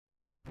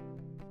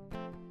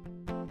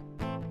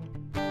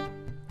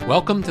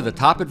Welcome to the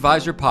Top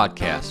Advisor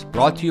Podcast,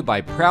 brought to you by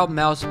Proud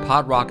Mouse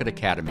Pod Rocket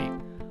Academy.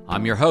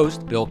 I'm your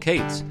host, Bill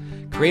Cates,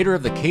 creator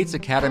of the Cates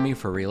Academy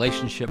for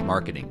Relationship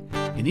Marketing.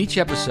 In each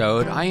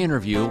episode, I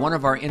interview one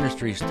of our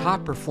industry's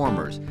top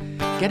performers,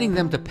 getting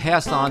them to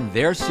pass on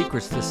their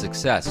secrets to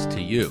success to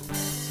you,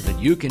 so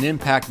that you can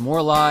impact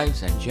more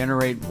lives and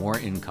generate more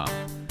income.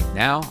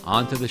 Now,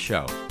 on to the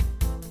show.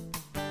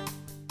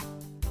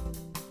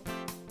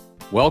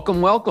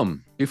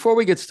 Welcome. Before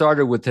we get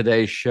started with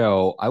today's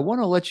show, I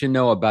want to let you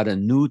know about a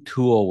new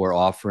tool we're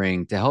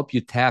offering to help you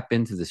tap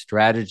into the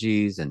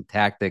strategies and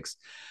tactics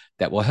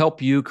that will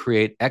help you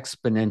create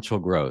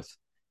exponential growth.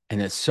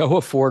 And it's so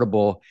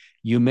affordable,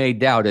 you may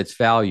doubt its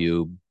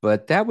value,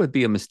 but that would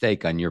be a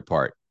mistake on your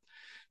part.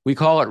 We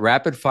call it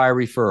Rapid Fire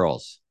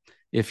Referrals.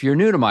 If you're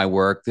new to my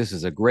work, this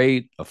is a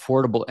great,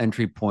 affordable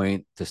entry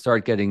point to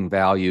start getting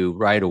value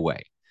right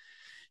away.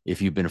 If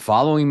you've been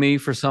following me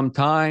for some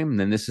time,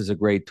 then this is a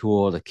great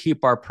tool to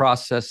keep our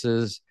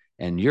processes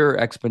and your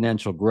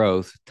exponential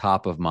growth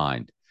top of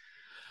mind.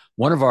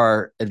 One of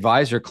our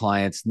advisor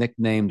clients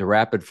nicknamed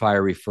Rapid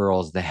Fire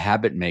Referrals the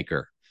Habit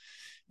Maker.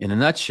 In a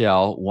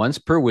nutshell, once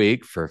per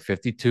week for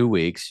 52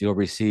 weeks, you'll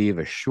receive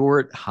a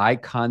short,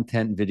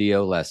 high-content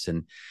video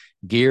lesson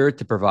geared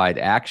to provide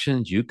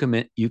actions you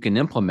can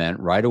implement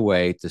right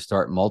away to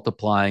start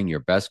multiplying your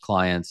best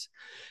clients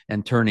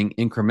and turning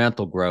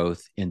incremental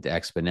growth into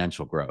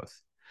exponential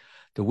growth.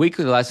 The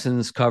weekly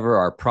lessons cover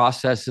our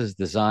processes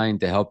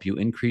designed to help you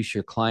increase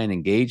your client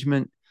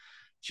engagement,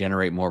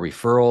 generate more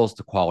referrals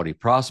to quality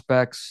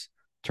prospects,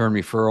 turn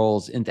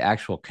referrals into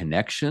actual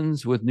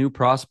connections with new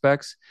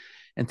prospects,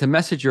 and to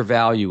message your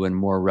value in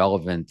more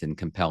relevant and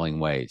compelling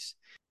ways.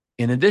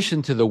 In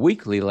addition to the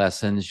weekly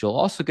lessons, you'll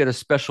also get a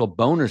special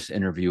bonus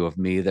interview of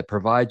me that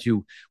provides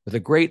you with a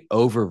great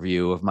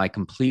overview of my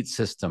complete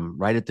system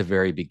right at the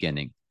very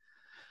beginning.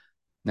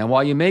 Now,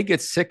 while you may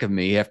get sick of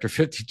me after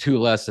 52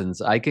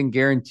 lessons, I can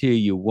guarantee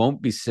you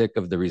won't be sick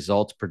of the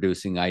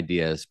results-producing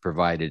ideas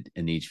provided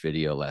in each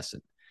video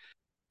lesson.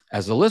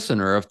 As a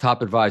listener of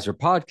Top Advisor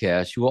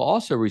Podcast, you will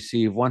also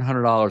receive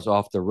 $100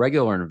 off the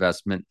regular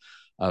investment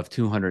of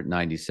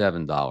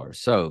 $297.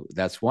 So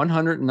that's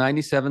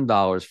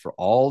 $197 for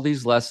all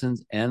these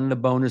lessons and the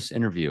bonus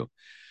interview.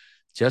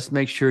 Just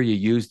make sure you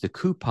use the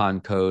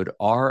coupon code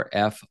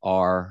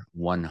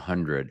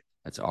RFR100.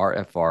 That's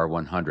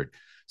RFR100.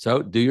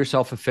 So do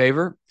yourself a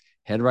favor,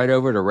 head right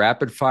over to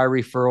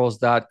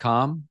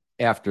rapidfirereferrals.com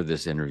after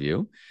this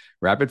interview,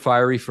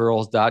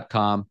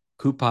 rapidfirereferrals.com,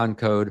 coupon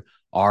code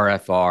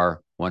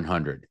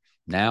RFR100.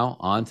 Now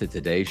on to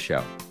today's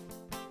show.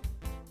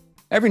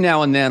 Every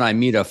now and then I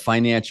meet a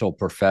financial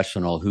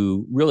professional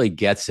who really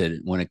gets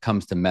it when it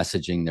comes to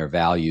messaging their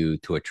value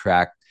to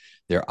attract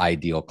their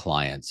ideal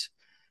clients.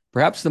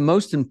 Perhaps the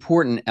most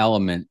important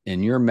element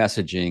in your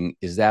messaging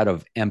is that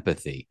of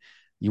empathy.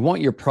 You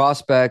want your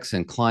prospects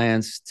and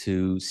clients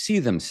to see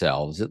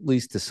themselves, at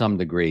least to some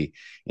degree,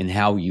 in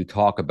how you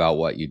talk about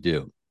what you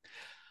do.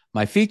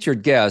 My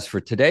featured guest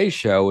for today's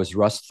show is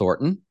Russ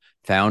Thornton,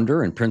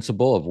 founder and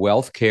principal of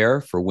Wealth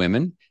Care for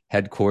Women,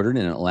 headquartered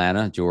in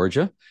Atlanta,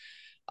 Georgia.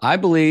 I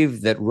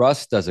believe that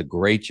Russ does a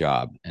great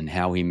job in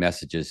how he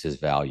messages his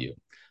value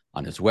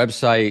on his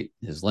website,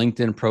 his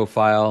LinkedIn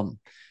profile,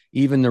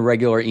 even the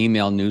regular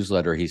email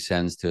newsletter he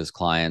sends to his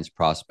clients,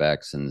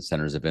 prospects, and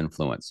centers of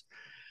influence.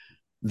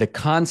 The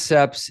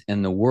concepts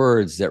and the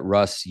words that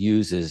Russ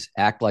uses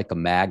act like a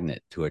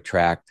magnet to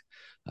attract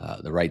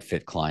the right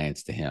fit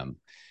clients to him.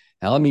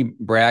 Now, let me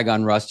brag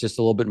on Russ just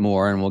a little bit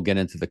more, and we'll get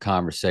into the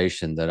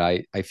conversation that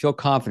I feel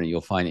confident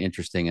you'll find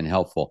interesting and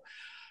helpful.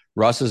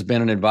 Russ has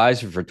been an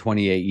advisor for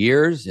 28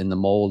 years in the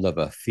mold of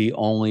a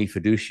fee-only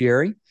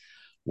fiduciary,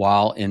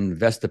 while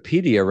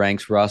Investopedia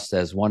ranks Russ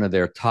as one of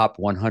their top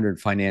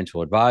 100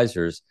 financial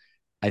advisors.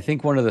 I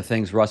think one of the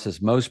things Russ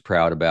is most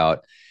proud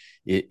about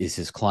is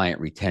his client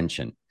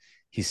retention.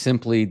 He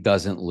simply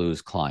doesn't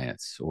lose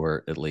clients,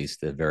 or at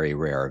least a very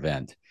rare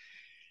event.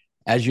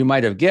 As you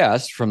might have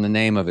guessed from the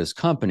name of his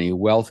company,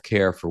 Wealth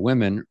Care for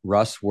Women,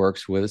 Russ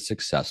works with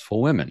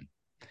successful women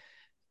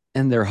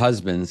and their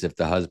husbands, if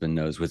the husband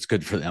knows what's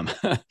good for them.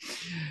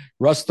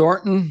 Russ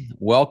Thornton,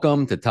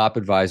 welcome to Top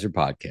Advisor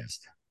Podcast.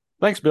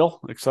 Thanks,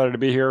 Bill. Excited to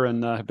be here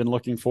and have been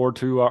looking forward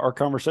to our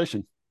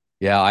conversation.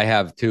 Yeah, I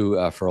have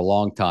too for a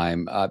long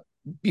time.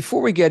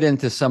 Before we get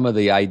into some of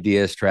the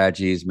ideas,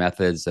 strategies,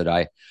 methods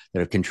that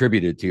have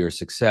contributed to your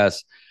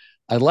success,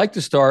 I'd like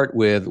to start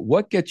with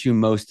what gets you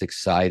most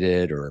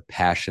excited or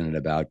passionate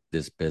about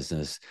this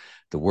business,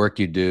 the work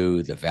you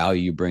do, the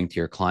value you bring to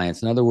your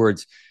clients. In other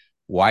words,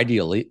 why do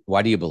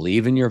you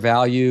believe in your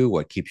value?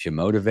 What keeps you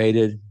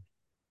motivated?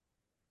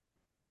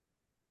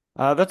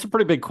 That's a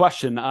pretty big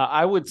question.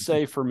 I would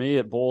say for me,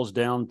 it boils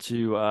down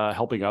to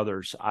helping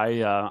others.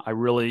 I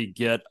really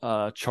get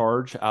a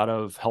charge out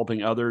of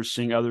helping others,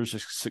 seeing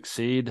others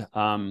succeed.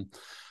 A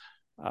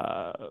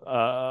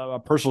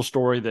personal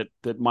story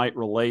that might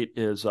relate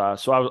is,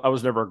 so I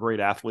was never a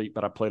great athlete,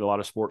 but I played a lot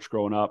of sports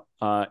growing up.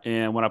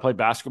 And when I played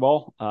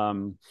basketball,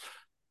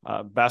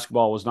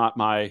 basketball was not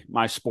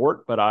my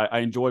sport, but I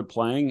enjoyed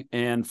playing.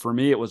 And for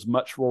me, it was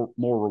much more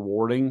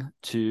rewarding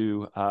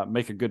to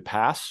make a good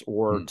pass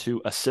or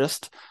to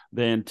assist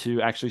than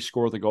to actually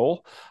score the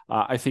goal.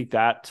 I think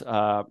that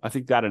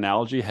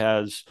analogy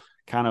has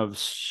kind of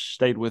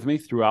stayed with me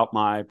throughout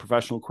my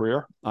professional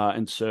career,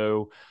 and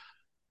so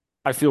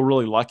I feel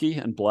really lucky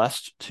and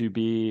blessed to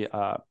be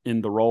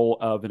in the role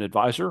of an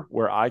advisor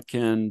where I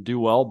can do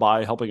well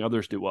by helping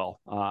others do well.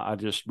 I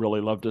just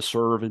really love to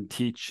serve and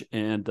teach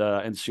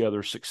and see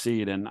others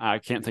succeed. And I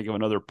can't think of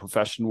another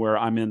profession where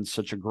I'm in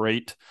such a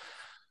great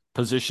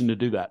position to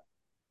do that.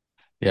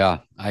 Yeah,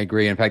 I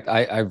agree. In fact,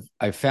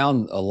 I've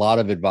found a lot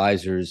of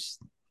advisors,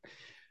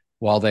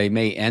 while they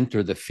may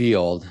enter the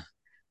field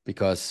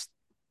because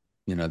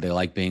they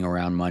like being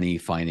around money,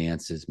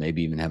 finances,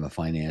 maybe even have a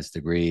finance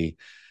degree.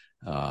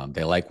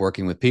 They like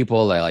working with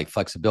people. They like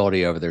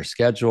flexibility over their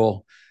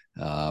schedule.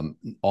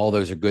 All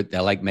those are good. They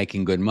like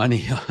making good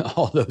money.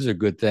 All those are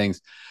good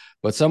things.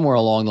 But somewhere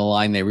along the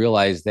line, they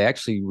realize they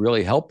actually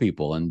really help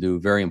people and do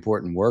very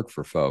important work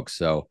for folks.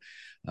 So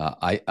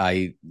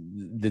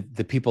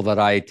the people that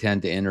I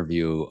tend to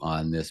interview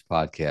on this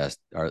podcast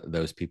are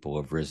those people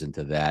who have risen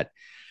to that.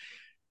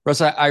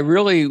 Russ, I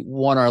really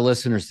want our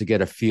listeners to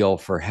get a feel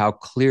for how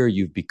clear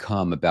you've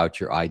become about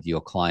your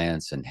ideal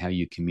clients and how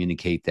you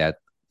communicate that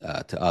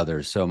to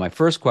others. So my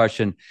first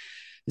question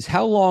is,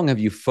 how long have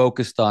you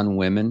focused on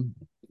women?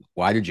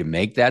 Why did you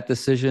make that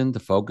decision to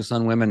focus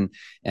on women?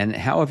 And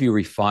how have you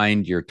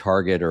refined your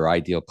target or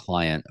ideal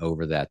client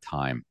over that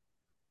time?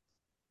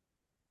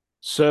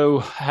 So,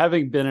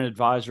 having been an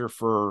advisor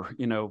for,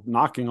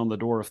 knocking on the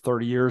door of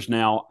 30 years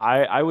now,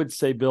 I would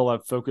say, Bill,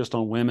 I've focused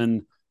on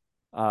women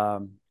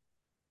um,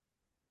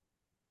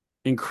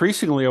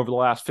 increasingly over the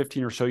last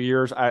 15 or so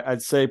years.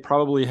 I'd say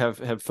probably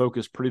have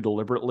focused pretty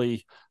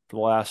deliberately for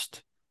the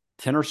last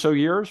 10 or so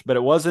years, but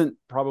it wasn't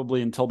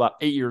probably until about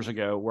 8 years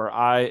ago where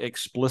I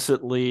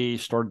explicitly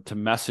started to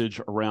message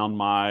around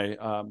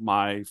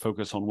my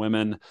focus on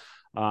women,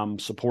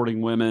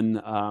 supporting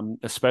women,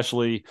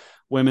 especially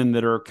women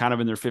that are kind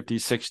of in their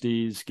 50s,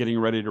 60s, getting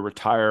ready to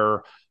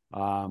retire.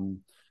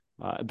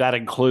 That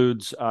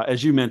includes,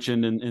 as you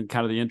mentioned in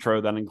kind of the intro,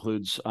 that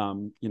includes,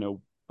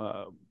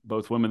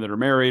 both women that are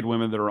married,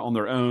 women that are on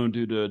their own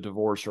due to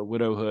divorce or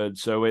widowhood.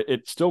 So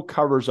it still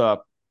covers a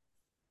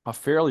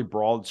fairly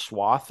broad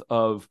swath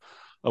of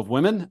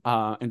women,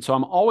 and so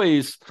I'm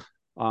always,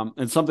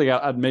 and something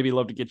I'd maybe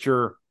love to get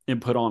your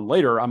input on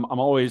later. I'm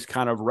always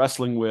kind of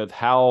wrestling with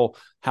how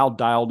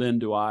dialed in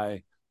do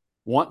I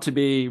want to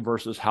be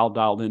versus how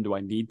dialed in do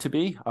I need to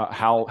be,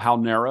 how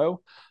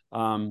narrow.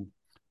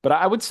 But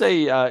I would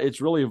say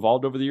it's really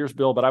evolved over the years,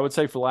 Bill. But I would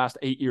say for the last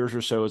 8 years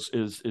or so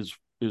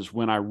is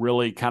when I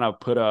really kind of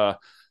put a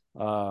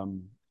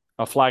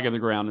flag in the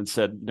ground and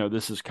said,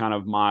 this is kind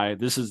of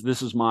this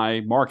is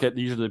my market.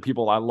 These are the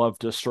people I love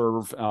to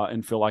serve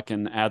and feel I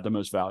can add the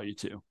most value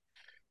to.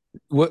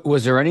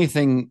 Was there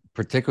anything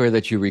particular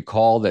that you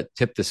recall that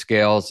tipped the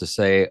scales to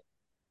say,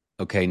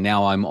 okay,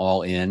 now I'm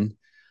all in?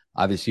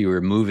 Obviously, you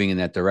were moving in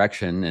that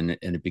direction and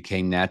it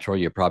became natural.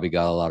 You probably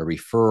got a lot of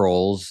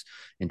referrals,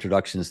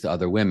 introductions to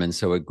other women.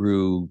 So it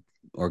grew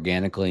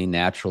organically,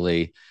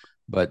 naturally.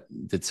 But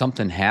did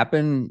something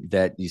happen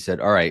that you said,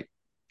 all right,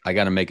 I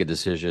got to make a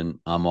decision.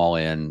 I'm all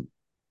in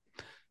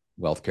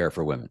wealth care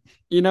for women?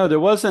 There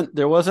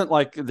wasn't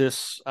like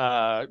this,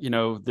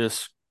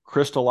 this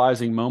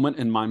crystallizing moment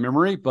in my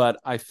memory, but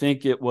I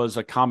think it was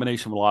a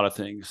combination of a lot of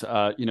things.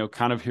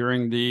 Kind of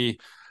hearing the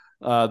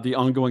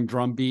ongoing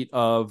drumbeat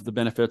of the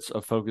benefits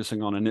of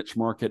focusing on a niche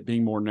market,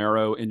 being more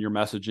narrow in your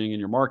messaging and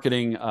your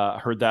marketing.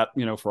 Heard that,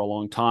 for a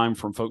long time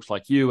from folks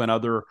like you and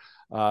other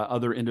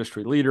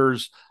industry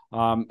leaders.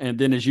 And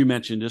then, as you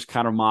mentioned, just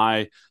kind of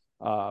my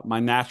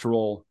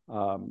natural,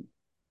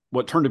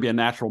 what turned to be a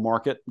natural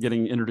market,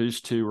 getting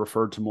introduced to,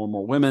 referred to more and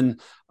more women,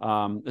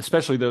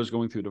 especially those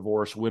going through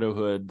divorce,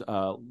 widowhood,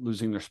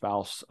 losing their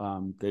spouse.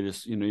 They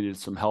just, needed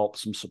some help,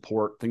 some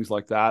support, things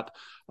like that.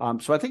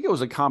 So I think it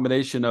was a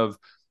combination of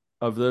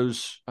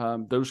those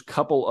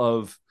couple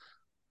of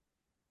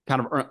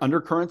kind of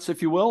undercurrents,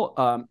 if you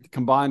will,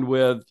 combined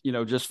with,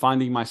 just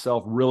finding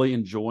myself really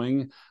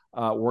enjoying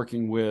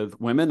working with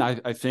women.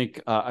 I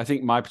think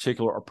my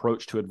particular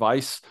approach to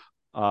advice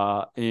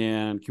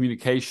and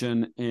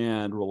communication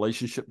and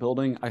relationship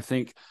building, I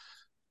think,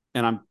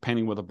 and I'm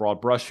painting with a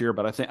broad brush here,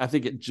 but I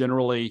think it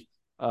generally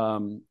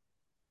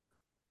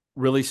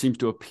really seems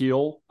to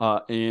appeal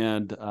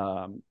and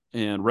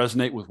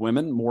resonate with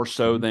women more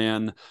so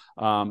than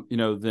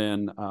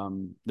than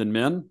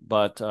men.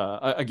 But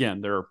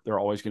again, there are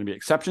always going to be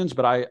exceptions.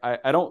 But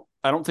I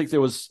don't think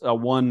there was a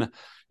one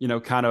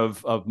kind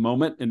of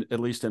moment, at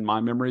least in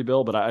my memory,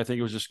 Bill. But I think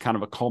it was just kind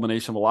of a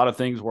culmination of a lot of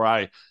things where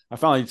I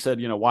finally said,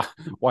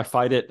 why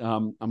fight it?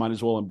 I might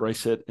as well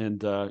embrace it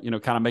and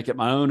kind of make it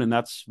my own. And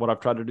that's what I've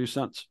tried to do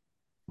since.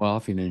 Well,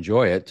 if you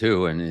enjoy it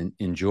too, and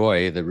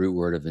enjoy, the root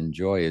word of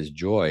enjoy is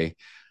joy.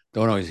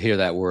 Don't always hear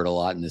that word a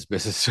lot in this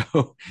business.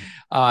 So,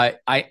 I've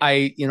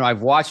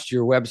watched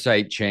your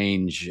website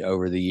change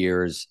over the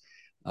years.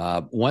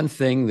 One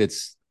thing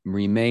that's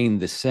remained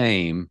the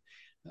same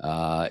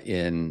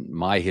in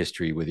my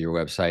history with your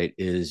website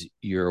is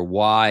your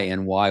why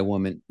and why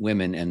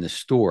women and the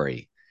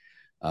story.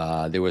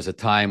 There was a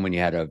time when you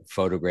had a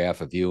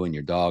photograph of you and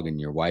your dog and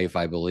your wife,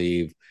 I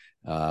believe.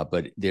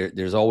 But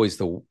there's always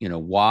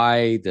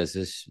why does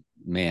this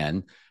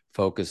man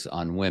focus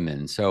on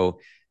women? So,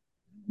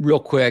 real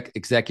quick,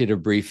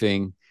 executive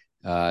briefing,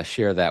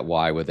 share that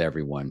why with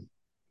everyone.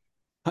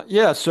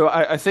 Yeah, so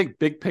I think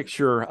big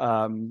picture,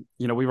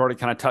 we've already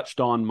kind of touched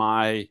on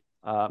my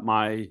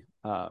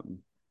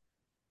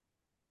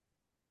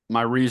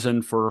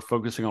reason for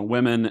focusing on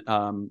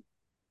women,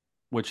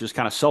 which is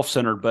kind of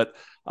self-centered. But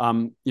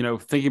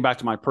thinking back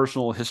to my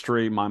personal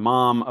history, my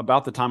mom,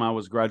 about the time I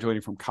was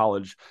graduating from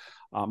college,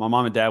 my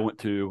mom and dad went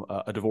through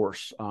a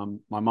divorce.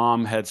 My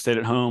mom had stayed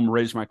at home,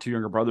 raised my two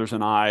younger brothers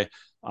and I.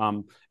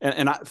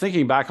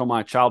 Thinking back on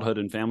my childhood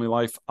and family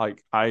life,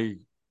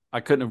 I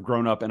couldn't have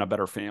grown up in a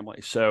better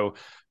family. So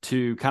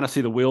to kind of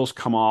see the wheels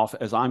come off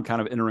as I'm kind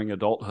of entering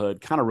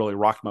adulthood kind of really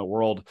rocked my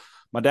world.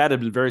 My dad had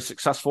been very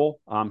successful.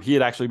 He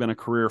had actually been a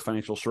career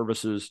financial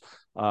services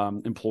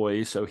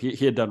employee, so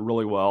he had done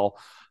really well.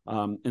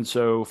 And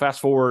so fast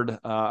forward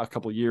a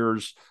couple of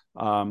years,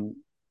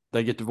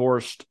 they get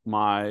divorced.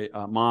 My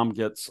mom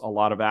gets a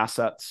lot of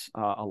assets,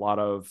 a lot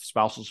of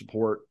spousal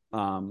support,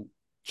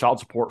 child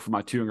support for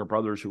my two younger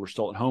brothers who were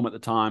still at home at the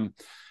time.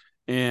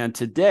 And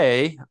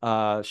today,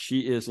 she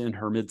is in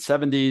her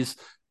mid-70s,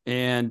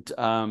 and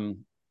to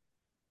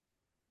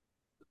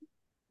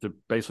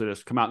basically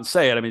just come out and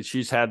say it, I mean,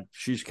 she's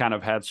kind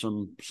of had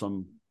some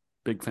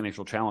big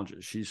financial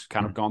challenges. She's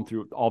kind of gone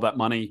through all that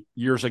money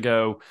years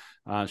ago.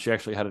 She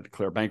actually had to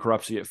declare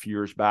bankruptcy a few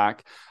years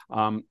back.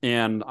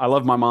 And I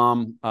love my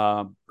mom,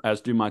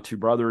 as do my two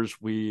brothers.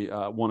 We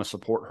want to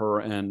support her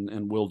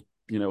and we'll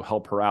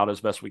help her out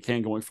as best we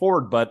can going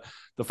forward. But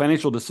the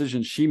financial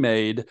decisions she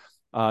made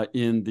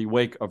in the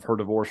wake of her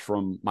divorce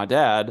from my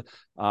dad,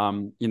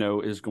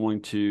 is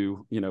going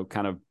to,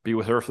 kind of be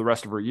with her for the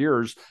rest of her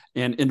years.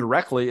 And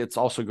indirectly, it's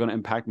also going to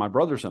impact my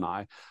brothers and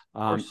I.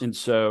 And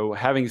so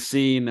having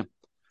seen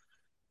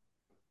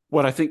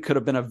what I think could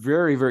have been a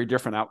very, very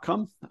different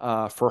outcome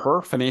for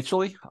her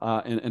financially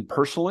and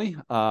personally,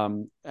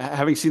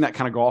 having seen that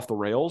kind of go off the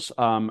rails,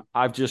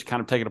 I've just kind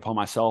of taken it upon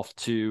myself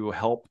to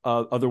help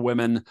other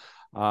women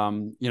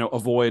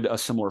avoid a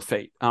similar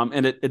fate.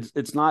 And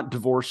it's not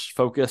divorce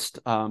focused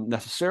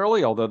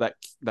necessarily, although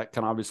that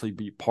can obviously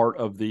be part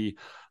of the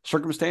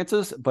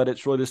circumstances, but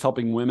it's really just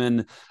helping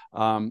women,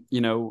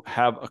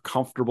 have a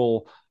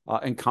comfortable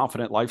and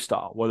confident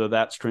lifestyle, whether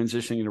that's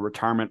transitioning into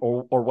retirement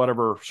or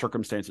whatever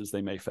circumstances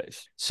they may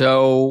face.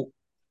 So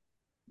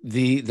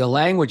the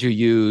language you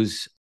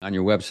use on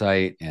your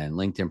website and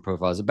LinkedIn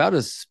profile is about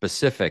as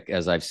specific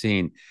as I've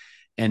seen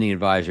any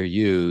advisor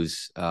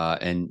use.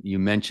 And you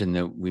mentioned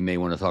that we may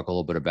want to talk a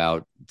little bit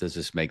about, does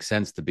this make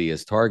sense to be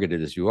as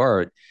targeted as you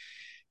are?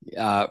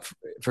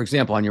 For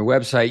example, on your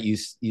website,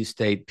 you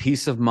state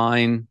peace of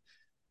mind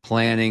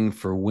planning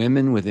for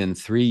women within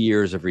 3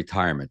 years of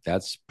retirement.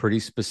 That's pretty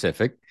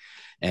specific.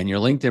 And your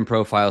LinkedIn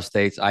profile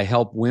states, I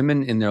help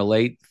women in their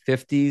late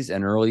 50s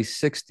and early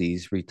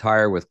 60s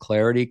retire with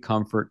clarity,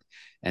 comfort,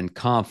 and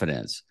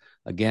confidence.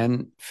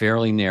 Again,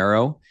 fairly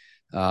narrow.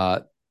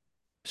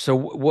 So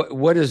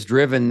what has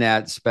driven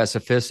that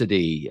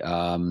specificity?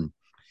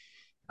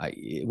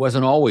 It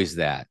wasn't always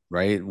that,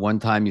 right? One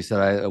time you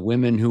said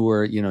women who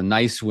were,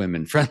 nice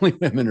women, friendly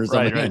women or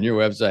something right. On your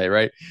website,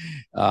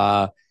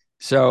 right?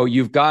 So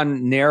you've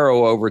gone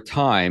narrow over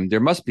time. There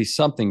must be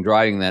something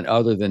driving that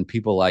other than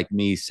people like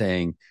me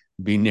saying,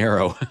 be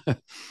narrow.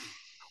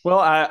 Well,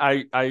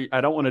 I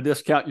don't want to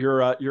discount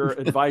your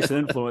advice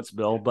and influence,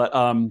 Bill, but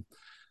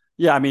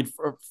yeah, I mean,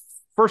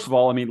 first of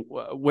all, I mean,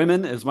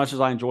 women, as much as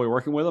I enjoy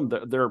working with them,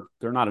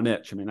 they're not a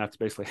niche. I mean, that's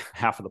basically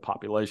half of the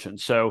population.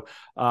 So,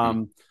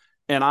 and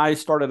I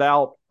started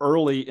out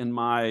early in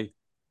my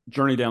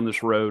journey down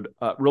this road,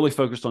 really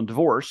focused on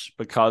divorce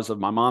because of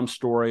my mom's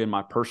story and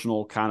my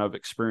personal kind of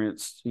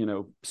experience,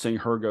 seeing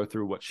her go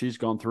through what she's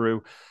gone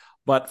through.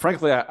 But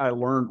frankly, I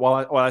learned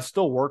while I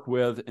still work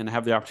with and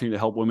have the opportunity to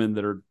help women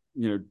that are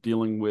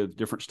dealing with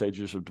different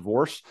stages of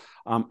divorce.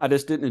 I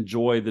just didn't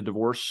enjoy the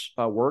divorce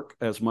work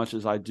as much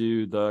as I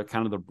do the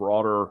kind of the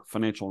broader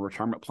financial and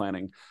retirement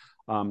planning.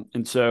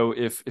 And so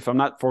if I'm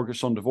not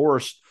focused on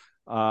divorce,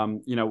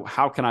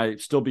 how can I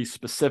still be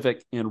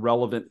specific and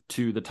relevant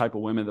to the type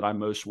of women that I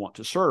most want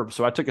to serve?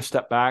 So I took a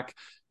step back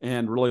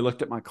and really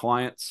looked at my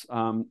clients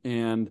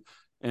and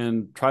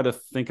try to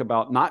think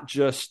about not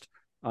just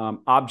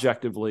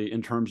objectively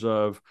in terms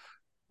of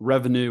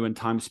revenue and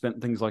time spent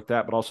and things like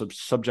that, but also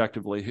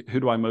subjectively, who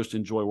do I most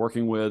enjoy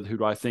working with? Who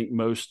do I think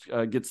most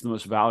gets the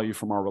most value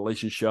from our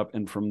relationship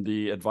and from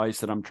the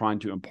advice that I'm trying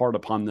to impart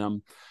upon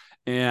them?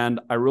 And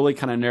I really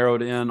kind of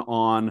narrowed in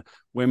on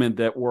women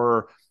that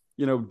were,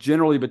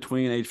 generally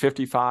between age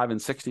 55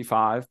 and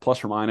 65,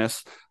 plus or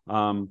minus.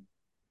 A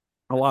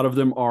lot of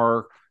them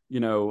are,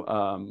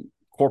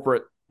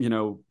 corporate,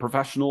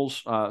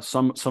 professionals.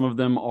 Some of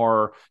them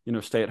are,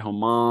 stay-at-home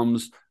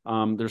moms.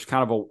 There's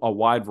kind of a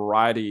wide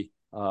variety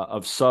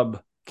of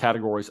sub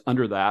categories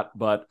under that,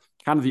 but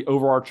kind of the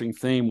overarching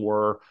theme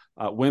were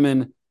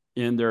women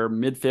in their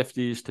mid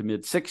 50s to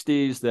mid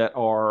 60s that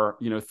are,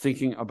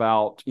 thinking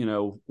about,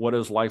 what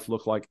does life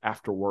look like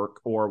after work,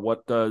 or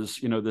what does,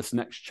 this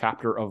next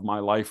chapter of my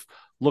life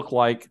look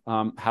like?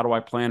 How do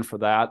I plan for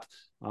that?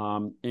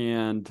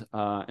 And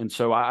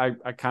so I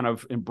kind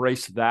of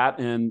embraced that,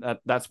 and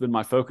that's been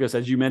my focus.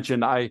 As you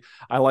mentioned, I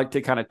like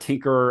to kind of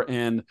tinker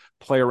and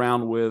play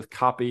around with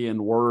copy and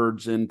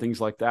words and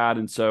things like that.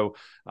 And so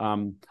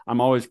I'm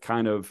always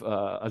kind of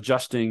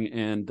adjusting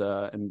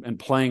and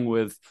playing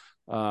with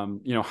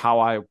how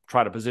I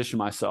try to position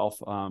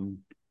myself.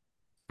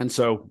 And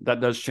so that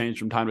does change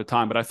from time to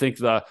time. But I think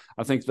the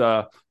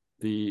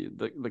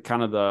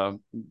kind of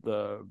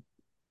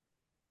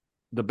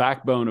the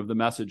backbone of the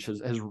message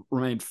has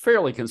remained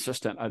fairly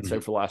consistent, I'd say,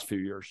 for the last few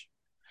years.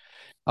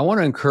 I want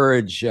to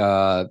encourage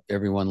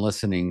everyone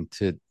listening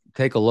to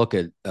take a look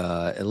at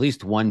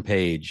least one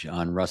page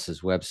on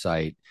Russ's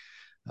website.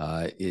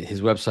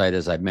 His website,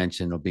 as I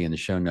mentioned, will be in the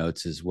show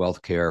notes, is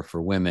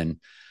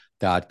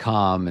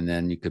wealthcareforwomen.com. And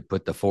then you could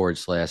put the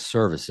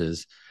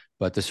 /services,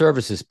 but the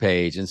services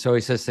page. And so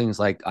he says things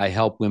like, I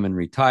help women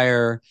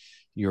retire.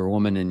 You're a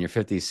woman in your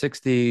 50s,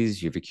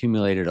 60s. You've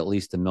accumulated at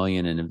least $1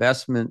 million in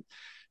investments.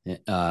 You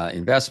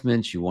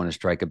want to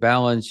strike a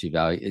balance.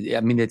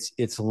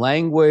 It's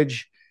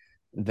language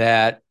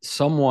that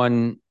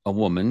a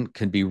woman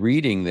can be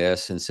reading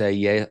this and say,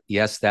 yeah,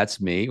 yes, that's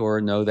me,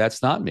 or no,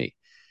 that's not me.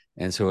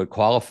 And so it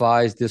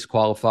qualifies,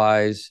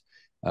 disqualifies,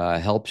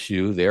 helps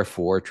you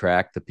therefore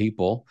attract the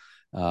people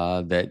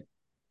that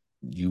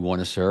you want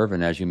to serve.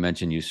 And as you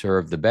mentioned, you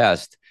serve the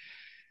best.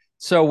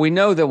 So we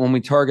know that when we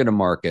target a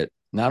market,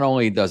 not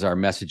only does our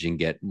messaging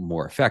get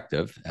more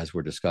effective, as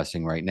we're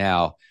discussing right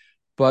now,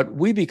 but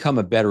we become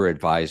a better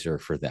advisor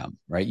for them,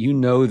 right? You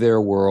know their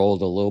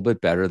world a little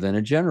bit better than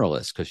a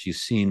generalist because you've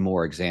seen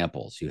more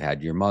examples. You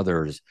had your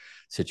mother's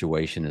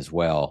situation as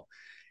well.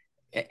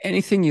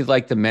 Anything you'd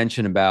like to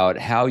mention about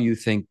how you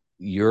think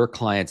your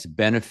clients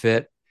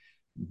benefit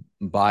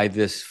by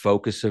this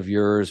focus of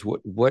yours?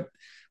 What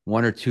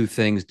one or two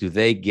things do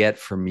they get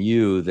from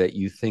you that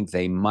you think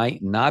they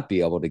might not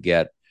be able to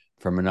get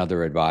from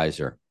another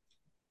advisor?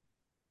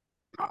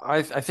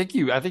 I think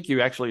you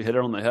actually hit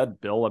it on the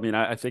head, Bill. I mean,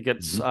 I think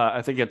it's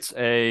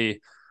a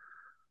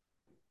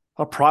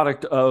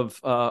product of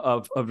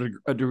a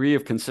degree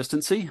of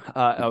consistency,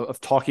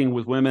 of talking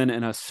with women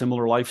in a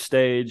similar life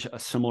stage, a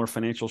similar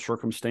financial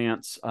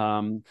circumstance,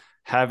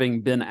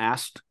 having been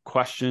asked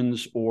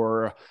questions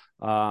or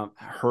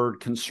heard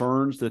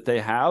concerns that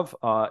they have,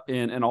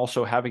 and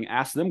also having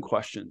asked them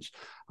questions.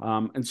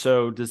 And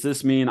so does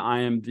this mean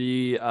I am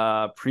the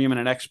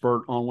preeminent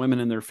expert on women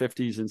in their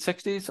 50s and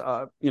 60s?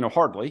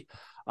 Hardly.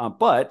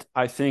 But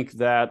I think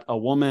that a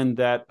woman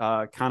that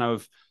kind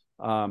of,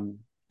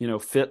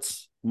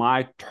 fits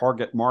my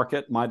target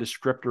market, my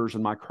descriptors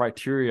and my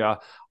criteria,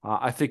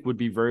 I think would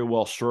be very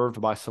well served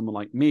by someone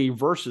like me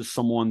versus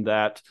someone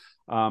that,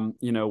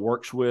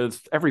 works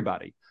with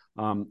everybody.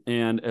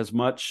 And as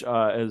much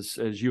as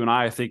you and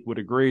I think would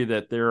agree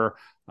that there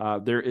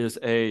is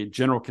a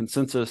general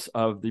consensus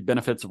of the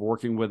benefits of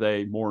working with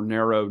a more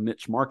narrow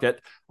niche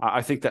market,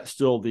 I think that's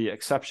still the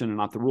exception and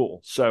not the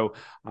rule. So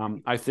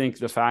I think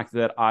the fact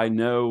that I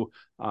know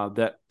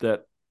that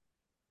the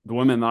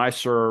women that I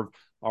serve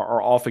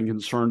are often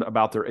concerned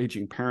about their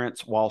aging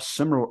parents while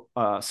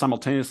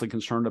simultaneously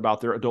concerned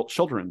about their adult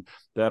children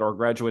that are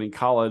graduating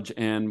college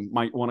and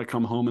might want to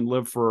come home and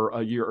live for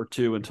a year or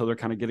two until they're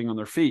kind of getting on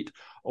their feet.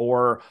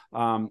 Or,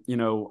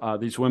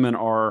 these women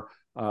are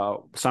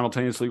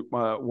simultaneously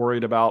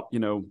worried about,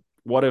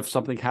 what if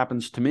something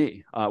happens to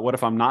me? What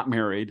if I'm not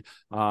married?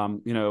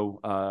 Can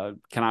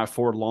I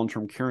afford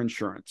long-term care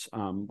insurance?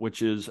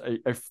 Which is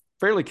a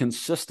fairly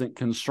consistent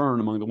concern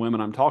among the women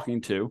I'm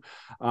talking to.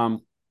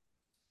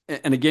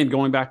 And again,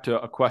 going back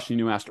to a question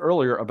you asked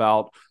earlier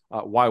about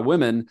why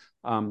women,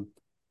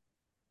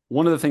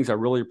 one of the things I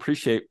really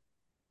appreciate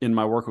in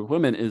my work with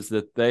women is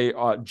that they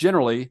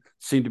generally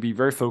seem to be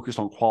very focused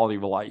on quality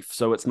of life.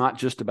 So it's not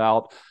just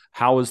about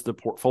how is the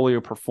portfolio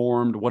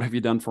performed, what have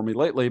you done for me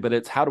lately, but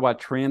it's how do I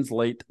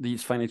translate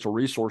these financial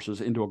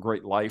resources into a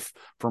great life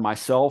for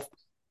myself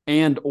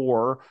and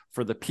or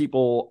for the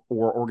people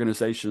or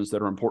organizations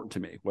that are important to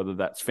me, whether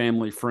that's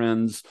family,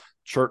 friends,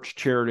 church,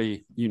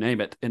 charity, you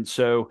name it. And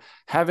so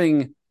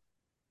having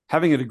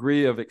a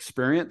degree of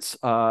experience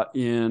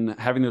in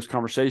having those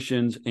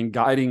conversations and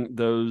guiding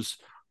those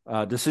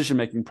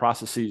decision-making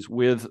processes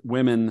with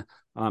women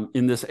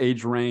in this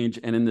age range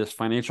and in this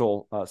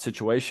financial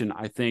situation,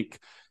 I think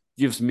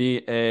gives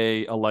me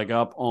a leg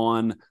up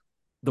on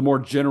the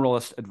more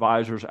generalist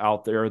advisors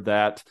out there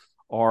that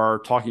are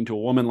talking to a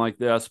woman like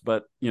this,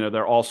 but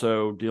they're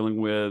also dealing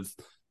with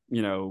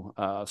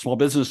small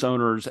business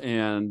owners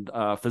and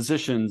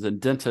physicians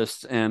and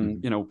dentists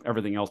and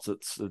everything else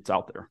that's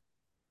out there.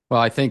 Well,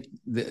 I think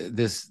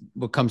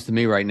what comes to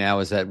me right now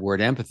is that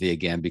word empathy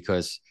again,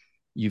 because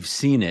you've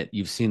seen it.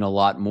 You've seen a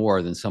lot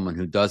more than someone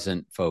who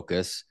doesn't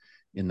focus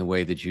in the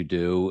way that you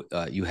do.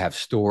 You have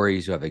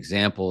stories, you have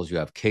examples, you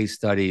have case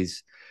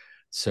studies.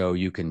 So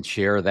you can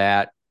share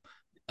that.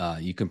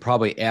 You can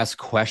probably ask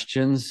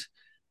questions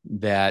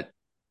that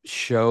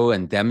show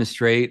and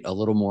demonstrate a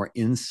little more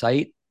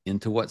insight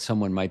into what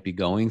someone might be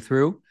going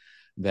through,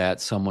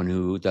 that someone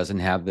who doesn't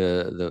have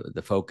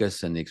the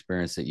focus and the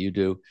experience that you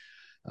do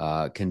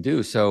can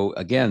do. So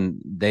again,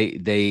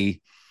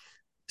 they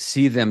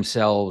see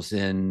themselves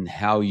in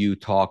how you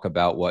talk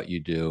about what you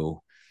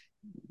do,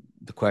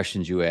 the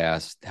questions you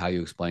ask, how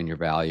you explain your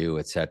value,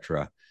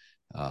 etc.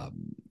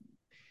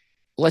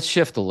 Let's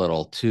shift a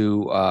little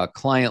to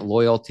client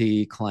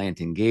loyalty,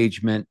 client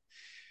engagement.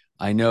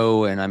 I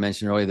know, and I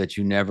mentioned earlier that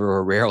you never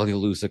or rarely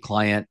lose a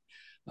client.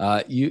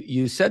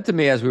 You said to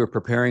me as we were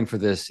preparing for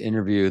this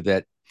interview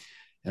that,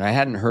 and I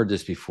hadn't heard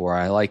this before,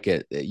 I like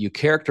it, you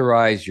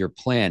characterize your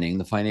planning,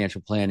 the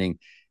financial planning,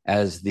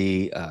 as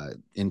the,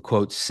 in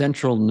quotes,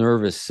 central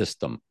nervous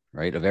system,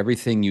 right, of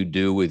everything you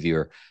do with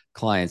your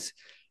clients.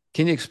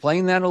 Can you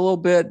explain that a little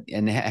bit?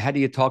 And how do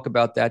you talk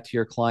about that to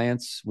your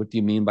clients? What do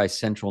you mean by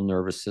central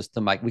nervous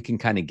system? We can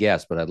kind of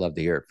guess, but I'd love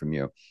to hear it from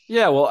you.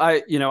 Yeah, well,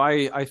 I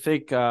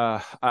think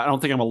I don't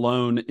think I'm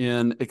alone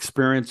in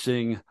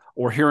experiencing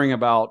or hearing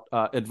about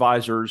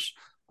advisors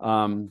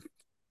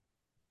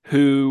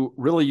who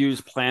really use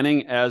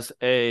planning as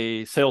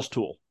a sales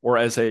tool or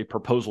as a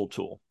proposal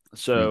tool.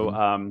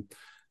 So,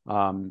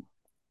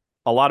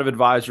 a lot of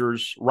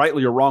advisors,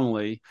 rightly or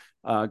wrongly,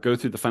 go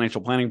through the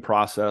financial planning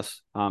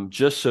process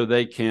just so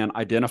they can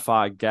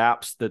identify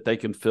gaps that they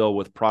can fill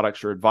with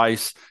products or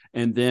advice,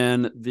 and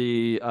then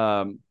the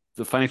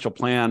financial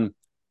plan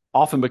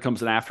often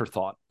becomes an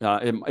afterthought.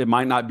 It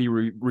might not be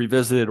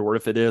revisited, or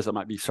if it is, it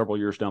might be several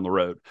years down the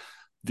road.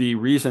 The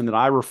reason that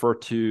I refer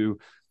to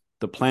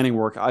the planning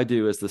work I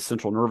do as the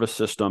central nervous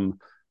system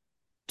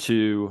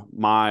to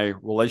my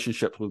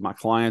relationships with my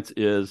clients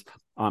is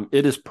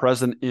it is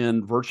present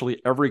in virtually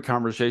every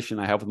conversation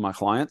I have with my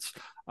clients.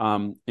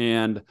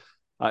 And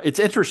it's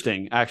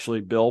interesting,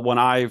 actually, Bill, when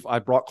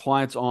I've brought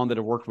clients on that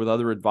have worked with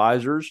other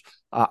advisors,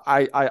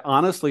 I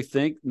honestly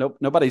think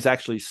nobody's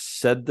actually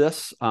said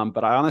this,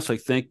 but I honestly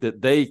think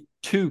that they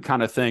too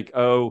kind of think,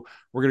 oh,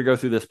 we're going to go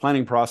through this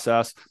planning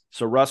process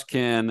so Russ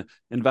can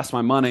invest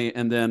my money,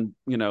 and then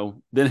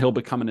he'll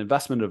become an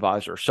investment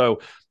advisor.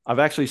 So I've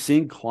actually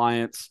seen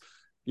clients,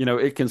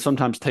 it can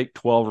sometimes take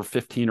 12 or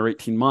 15 or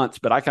 18 months,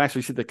 but I can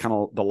actually see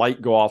the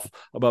light go off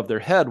above their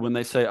head when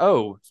they say,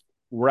 oh,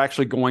 we're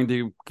actually going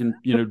to,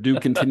 do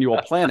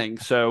continual planning.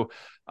 So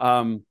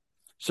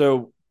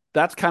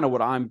that's kind of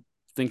what I'm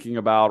thinking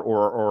about,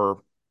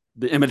 or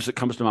the image that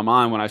comes to my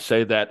mind when I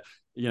say that,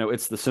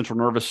 it's the central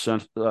nervous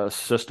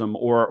system,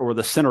 or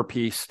the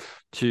centerpiece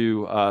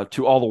to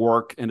all the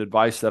work and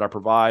advice that I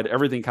provide.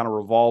 Everything kind of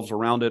revolves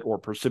around it or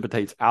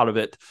precipitates out of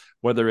it,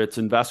 whether it's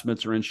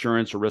investments or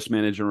insurance or risk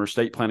management or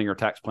estate planning or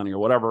tax planning or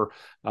whatever,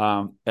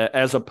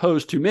 as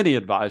opposed to many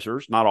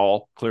advisors, not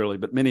all clearly,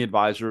 but many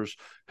advisors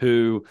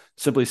who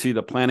simply see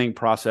the planning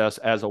process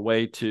as a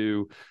way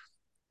to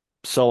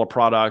sell a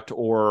product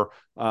or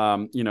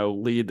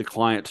lead the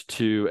client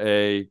to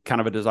a kind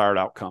of a desired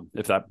outcome,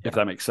 if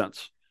that makes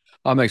sense.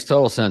 It makes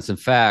total sense. In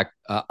fact,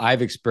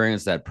 I've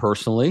experienced that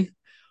personally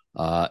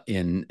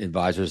in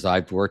advisors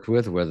I've worked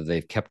with, whether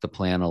they've kept the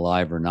plan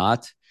alive or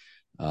not.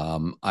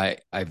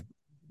 I've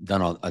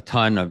done a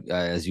ton of,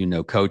 as you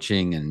know,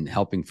 coaching and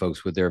helping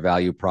folks with their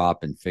value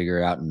prop and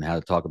figure out and how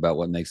to talk about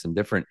what makes them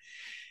different.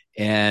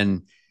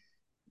 And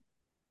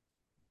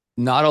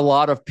not a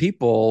lot of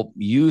people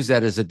use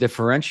that as a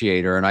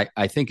differentiator. And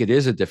I think it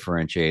is a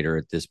differentiator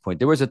at this point.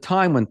 There was a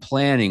time when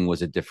planning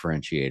was a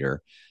differentiator.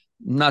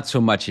 Not so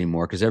much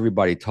anymore, because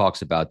everybody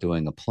talks about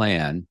doing a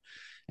plan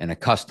and a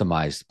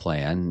customized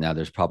plan. Now,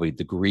 there's probably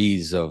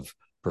degrees of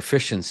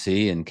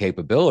proficiency and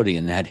capability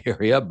in that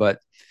area, but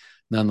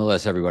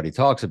nonetheless, everybody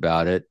talks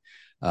about it.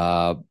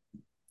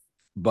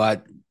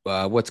 But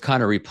what's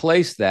kind of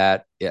replaced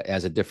that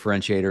as a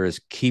differentiator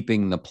is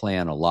keeping the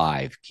plan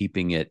alive,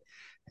 keeping it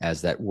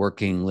as that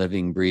working,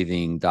 living,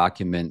 breathing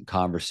document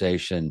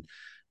conversation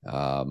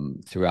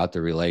throughout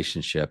the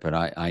relationship. And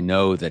I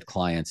know that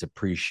clients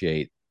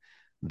appreciate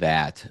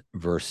that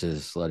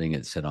versus letting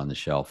it sit on the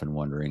shelf and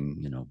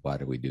wondering, why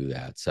do we do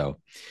that? So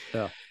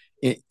yeah.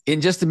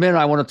 In just a minute,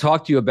 I want to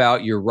talk to you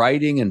about your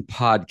writing and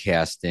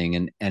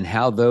podcasting and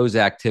how those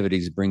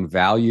activities bring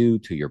value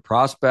to your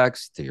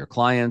prospects, to your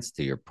clients,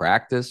 to your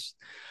practice.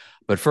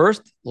 But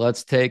first,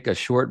 let's take a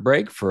short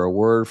break for a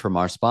word from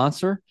our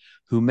sponsor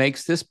who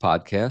makes this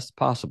podcast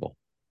possible.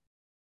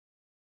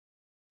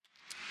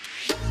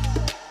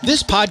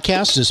 This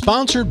podcast is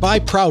sponsored by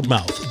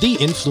Proudmouth, the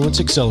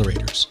Influence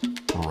Accelerators.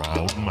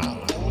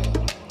 Proudmouth.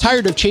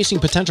 Tired of chasing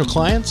potential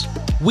clients?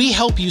 We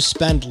help you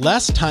spend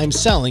less time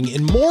selling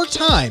and more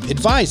time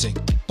advising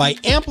by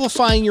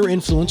amplifying your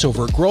influence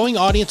over a growing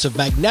audience of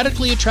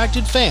magnetically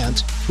attracted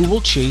fans who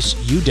will chase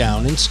you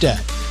down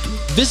instead.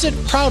 Visit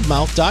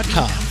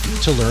proudmouth.com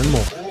to learn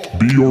more.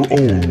 Be your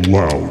own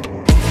loud.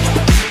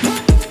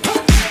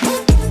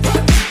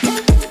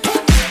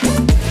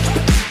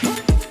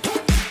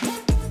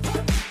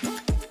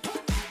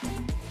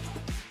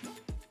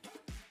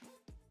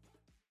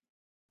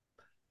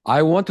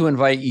 I want to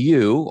invite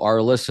you,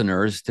 our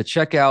listeners, to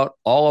check out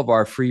all of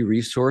our free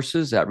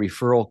resources at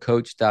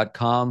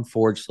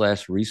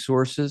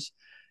referralcoach.com/resources.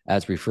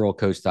 That's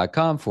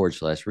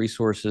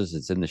referralcoach.com/resources.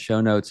 It's in the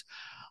show notes.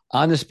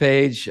 On this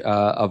page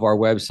of our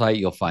website,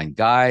 you'll find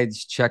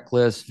guides,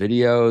 checklists,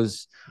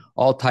 videos,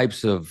 all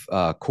types of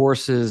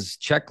courses,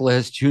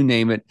 checklists, you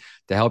name it,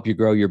 to help you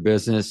grow your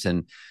business.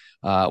 And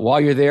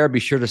while you're there, be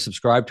sure to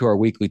subscribe to our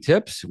weekly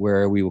tips,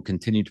 where we will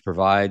continue to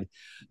provide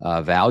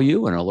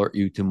value and alert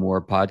you to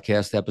more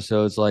podcast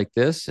episodes like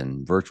this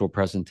and virtual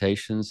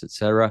presentations,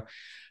 etc.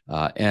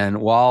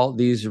 And while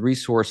these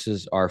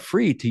resources are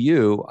free to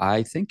you,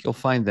 I think you'll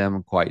find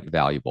them quite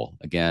valuable.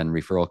 Again,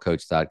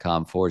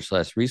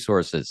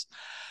 referralcoach.com/resources.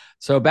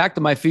 So back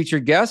to my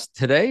featured guest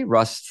today,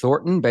 Russ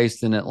Thornton,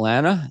 based in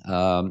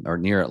Atlanta, or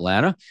near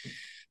Atlanta,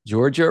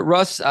 Georgia.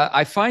 Russ,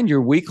 I find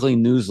your weekly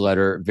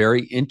newsletter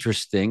very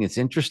interesting. It's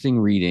interesting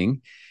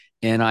reading.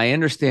 And I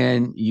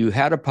understand you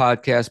had a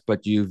podcast,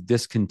 but you've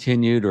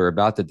discontinued or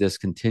about to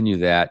discontinue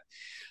that.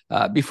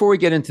 Before we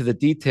get into the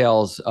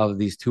details of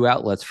these two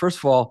outlets, first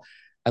of all,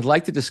 I'd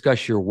like to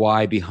discuss your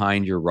why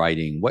behind your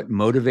writing. What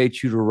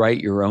motivates you to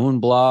write your own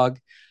blog?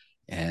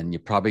 And you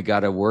probably got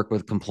to work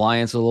with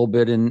compliance a little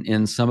bit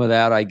in some of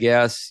that, I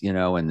guess,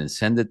 and then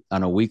send it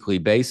on a weekly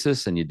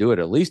basis. And you do it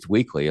at least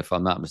weekly, if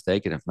I'm not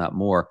mistaken, if not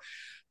more.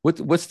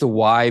 What's the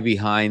why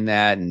behind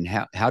that, and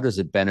how does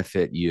it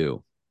benefit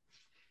you?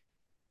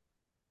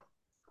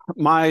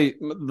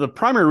 The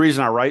primary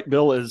reason I write,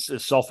 Bill, is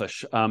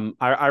selfish.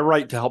 I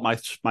write to help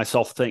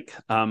myself think.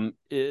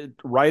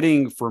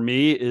 Writing for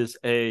me is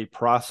a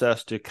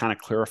process to kind of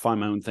clarify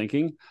my own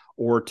thinking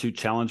or to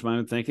challenge my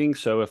own thinking.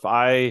 So if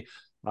I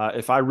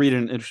read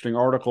an interesting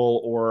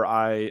article, or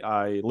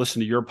I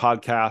listen to your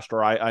podcast,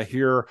 or I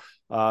hear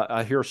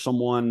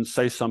someone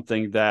say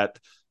something that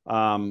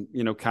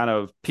kind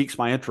of piques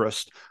my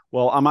interest,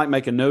 well, I might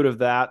make a note of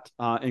that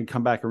and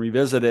come back and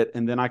revisit it,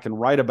 and then I can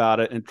write about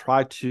it and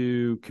try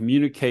to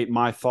communicate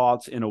my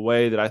thoughts in a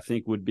way that I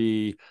think would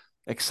be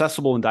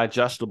accessible and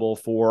digestible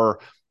for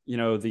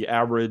the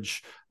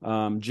average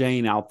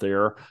Jane out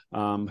there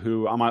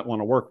who I might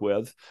want to work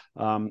with.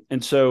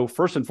 And so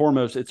first and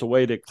foremost, it's a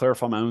way to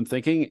clarify my own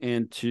thinking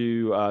and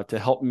to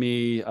help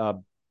me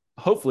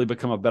hopefully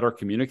become a better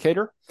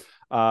communicator.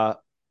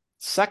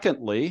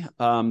 Secondly,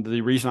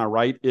 the reason I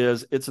write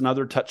is it's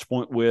another touch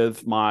point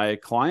with my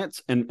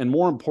clients, and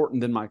more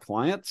important than my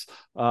clients,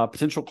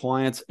 potential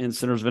clients and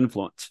centers of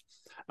influence.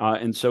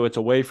 And so it's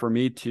a way for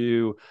me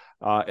to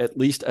at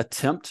least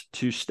attempt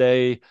to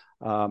stay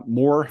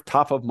more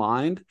top of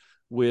mind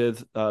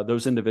with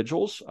those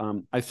individuals.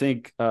 I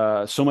think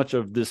so much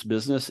of this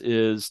business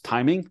is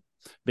timing,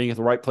 being at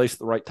the right place at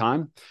the right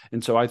time.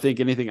 And so I think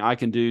anything I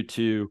can do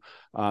to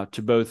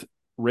both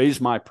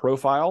raise my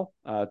profile,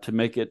 to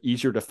make it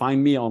easier to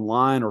find me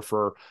online, or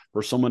for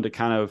someone to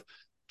kind of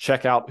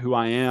check out who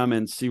I am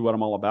and see what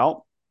I'm all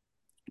about,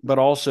 but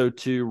also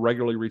to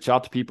regularly reach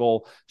out to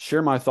people,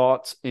 share my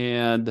thoughts,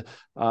 and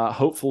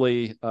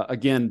hopefully,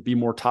 again, be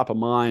more top of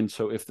mind.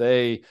 So if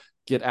they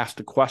get asked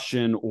a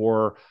question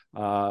or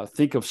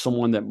think of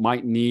someone that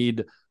might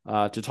need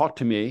to talk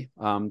to me,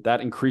 that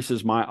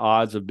increases my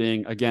odds of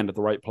being, again, at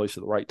the right place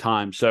at the right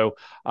time. So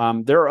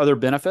there are other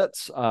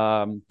benefits,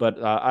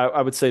 but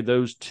I would say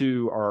those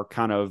two are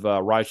kind of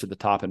rise to the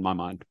top in my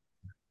mind.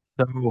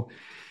 So, all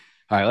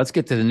right, let's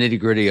get to the nitty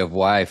gritty of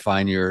why I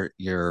find your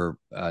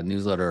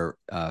newsletter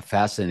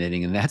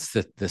fascinating, and that's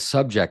the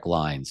subject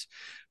lines.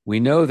 We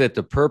know that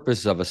the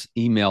purpose of an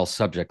email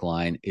subject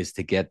line is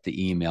to get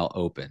the email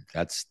open.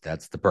 That's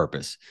the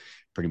purpose,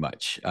 pretty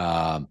much.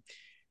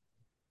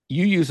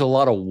 You use a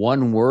lot of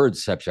one-word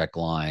subject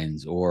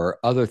lines or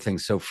other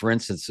things. So, for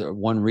instance,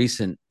 one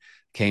recent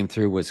came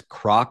through was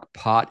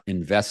crockpot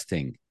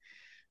investing.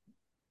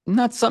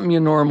 Not something you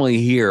normally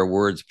hear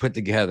words put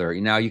together.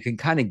 Now, you can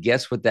kind of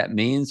guess what that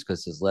means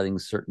because it's letting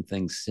certain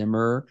things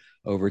simmer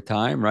over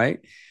time, right?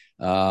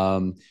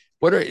 Remind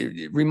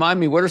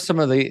me, what are some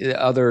of the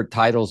other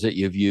titles that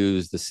you've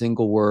used, the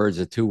single words,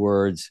 the two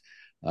words,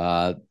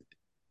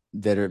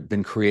 that have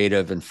been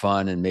creative and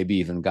fun and maybe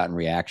even gotten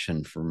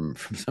reaction from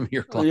some of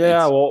your clients?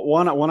 Yeah, well,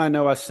 one I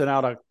know I sent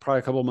out probably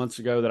a couple of months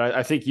ago that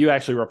I think you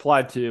actually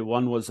replied to.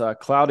 One was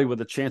Cloudy with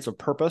a Chance of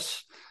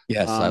Purpose.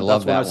 Yes, I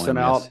love that one. I sent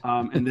out.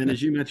 And then,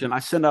 as you mentioned, I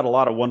send out a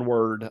lot of one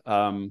word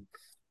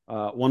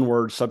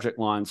subject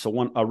lines.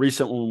 So a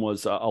recent one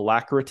was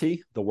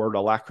alacrity, the word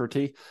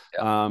alacrity.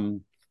 Yeah.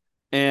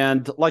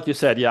 And like you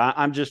said, yeah,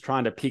 I'm just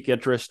trying to pique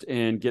interest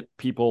and get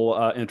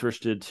people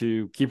interested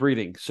to keep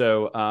reading.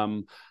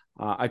 So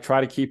I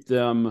try to keep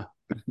them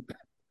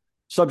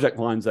subject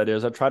lines. That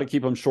is, I try to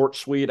keep them short,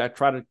 sweet. I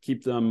try to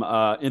keep them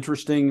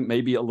interesting,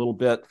 maybe a little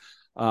bit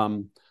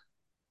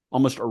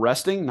almost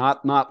arresting.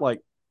 Not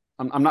like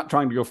I'm not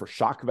trying to go for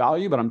shock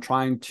value, but I'm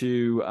trying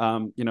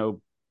to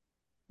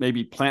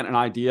maybe plant an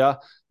idea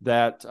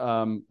that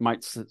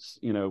might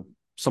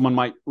someone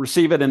might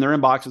receive it in their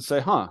inbox and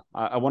say,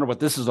 I wonder what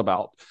this is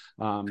about.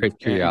 Create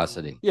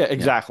curiosity. Yeah,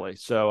 exactly.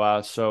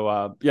 Yeah.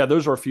 So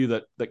those are a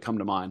few that come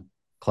to mind.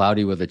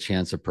 Cloudy with a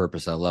Chance of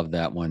Purpose. I love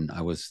that one.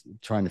 I was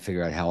trying to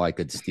figure out how I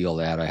could steal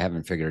that. I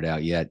haven't figured it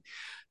out yet.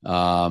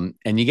 And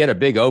you get a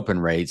big open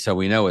rate, so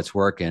we know it's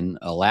working.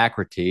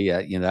 Alacrity,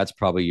 that's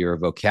probably your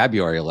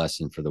vocabulary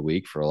lesson for the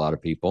week for a lot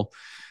of people,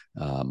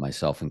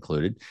 myself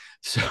included.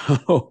 So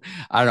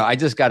I don't know. I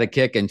just got a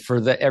kick, and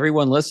for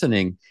everyone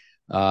listening,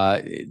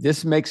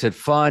 this makes it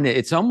fun.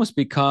 It's almost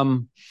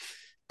become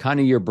kind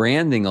of your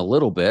branding a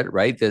little bit,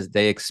 right?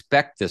 They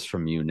expect this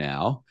from you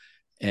now,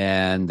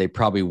 and they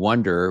probably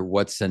wonder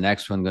what's the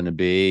next one going to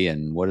be,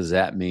 and what does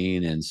that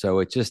mean? And so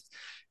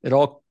it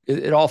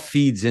all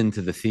feeds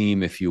into the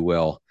theme, if you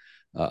will,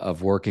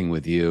 of working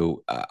with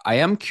you. I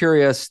am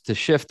curious to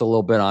shift a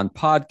little bit on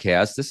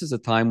podcasts. This is a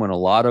time when a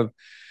lot of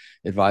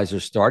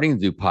advisors starting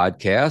to do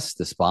podcasts.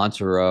 The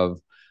sponsor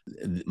of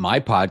my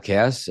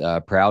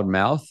podcast, Proud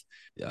Mouth,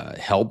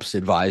 helps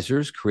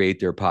advisors create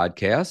their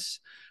podcasts.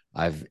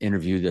 I've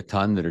interviewed a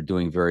ton that are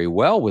doing very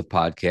well with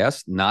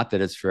podcasts. Not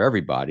that it's for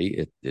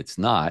everybody. It's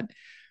not.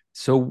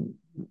 So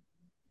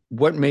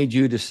what made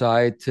you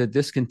decide to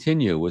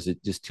discontinue? Was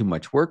it just too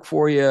much work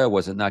for you?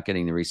 Was it not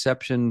getting the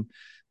reception?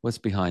 What's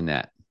behind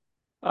that?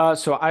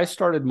 So I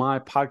started my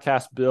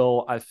podcast,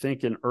 Bill, I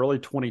think in early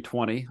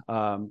 2020.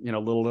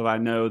 Little did I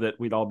know that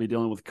we'd all be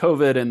dealing with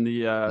COVID and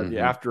the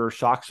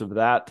aftershocks of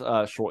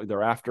that shortly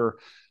thereafter.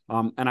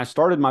 And I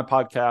started my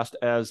podcast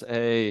as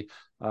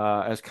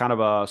kind of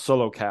a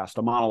solo cast,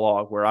 a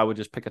monologue, where I would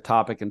just pick a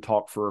topic and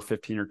talk for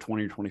 15 or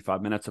 20 or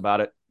 25 minutes about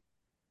it.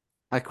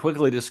 I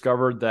quickly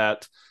discovered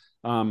that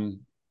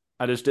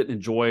I just didn't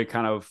enjoy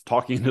kind of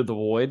talking into the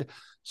void.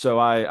 So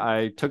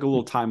I took a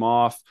little time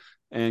off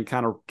and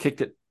kind of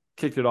kicked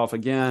it off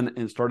again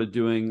and started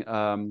doing,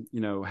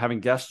 having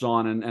guests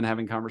on and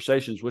having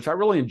conversations, which I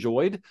really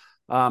enjoyed.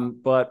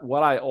 But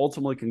what I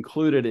ultimately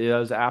concluded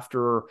is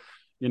after,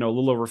 a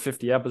little over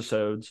 50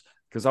 episodes,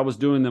 because I was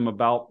doing them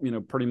about,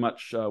 pretty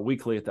much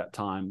weekly at that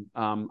time,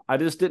 I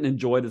just didn't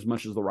enjoy it as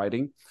much as the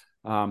writing.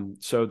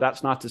 So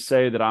that's not to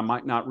say that I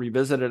might not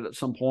revisit it at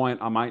some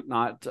point. I might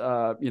not,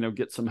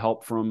 get some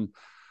help from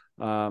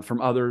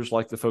others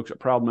like the folks at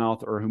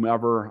Proudmouth or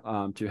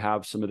whomever to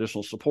have some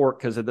additional support.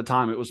 Because at the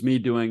time it was me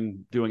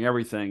doing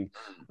everything.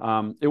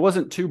 It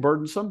wasn't too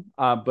burdensome,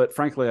 but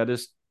frankly,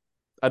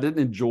 I didn't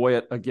enjoy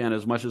it again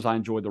as much as I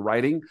enjoyed the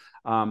writing.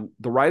 The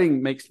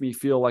writing makes me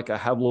feel like I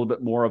have a little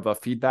bit more of a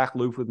feedback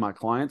loop with my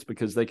clients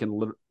because they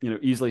can,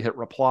 easily hit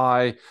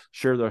reply,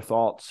 share their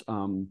thoughts.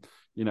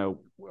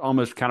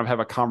 Almost kind of have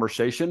a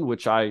conversation,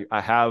 which I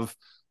have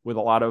with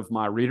a lot of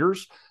my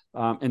readers.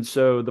 And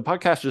so the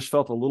podcast just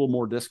felt a little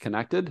more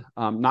disconnected,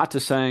 not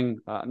to say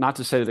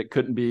that it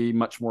couldn't be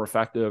much more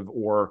effective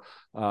or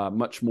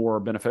much more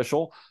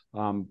beneficial.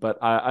 But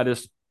I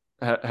just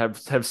have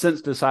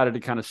since decided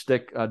to kind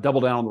of double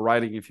down on the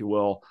writing, if you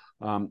will,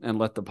 and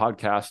let the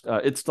podcast,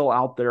 it's still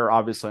out there.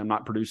 Obviously I'm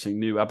not producing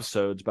new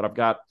episodes, but I've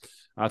got,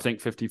 I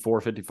think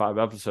 54, 55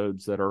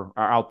 episodes that are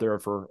out there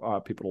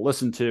for people to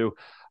listen to.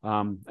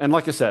 And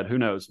like I said, who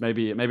knows,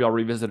 maybe I'll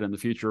revisit it in the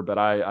future, but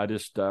I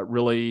just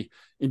really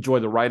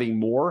enjoy the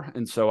writing more.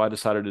 And so I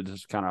decided to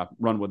just kind of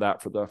run with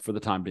that for the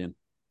time being.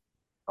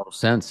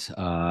 Sense. It's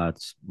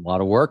a lot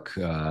of work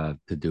to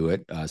do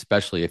it,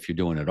 especially if you're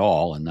doing it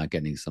all and not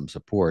getting some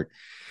support.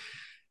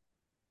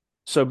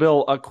 So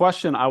Bill, a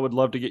question I would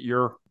love to get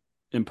your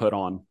input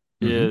on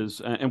is,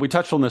 and we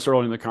touched on this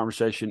earlier in the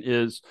conversation,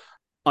 is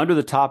under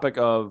the topic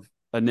of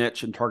a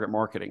niche and target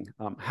marketing.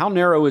 How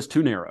narrow is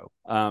too narrow?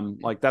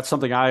 That's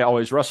something I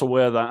always wrestle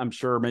with. I'm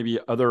sure maybe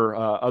other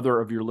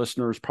of your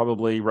listeners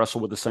probably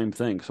wrestle with the same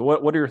thing. So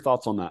what are your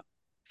thoughts on that?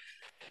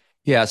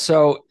 Yeah.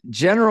 So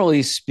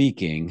generally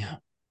speaking,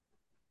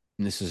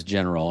 and this is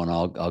general, and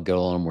I'll go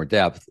a little more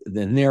depth,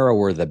 the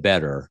narrower, the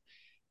better,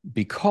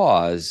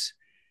 because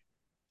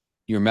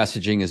your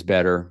messaging is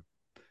better.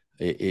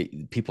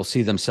 People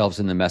see themselves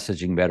in the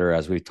messaging better,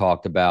 as we've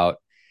talked about.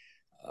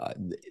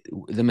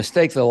 The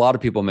mistake that a lot of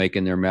people make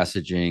in their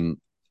messaging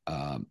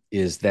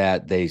is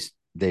that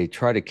they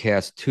try to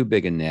cast too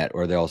big a net,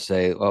 or they'll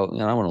say, well,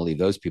 I want to leave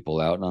those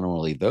people out and I don't want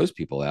to leave those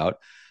people out.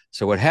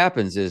 So what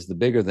happens is the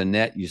bigger the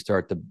net you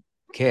start to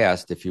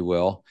cast, if you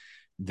will,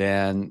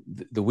 then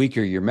the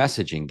weaker your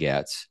messaging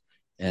gets.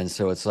 And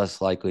so it's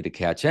less likely to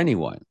catch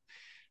anyone.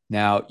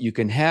 Now you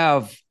can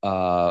have,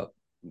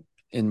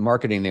 in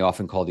marketing, they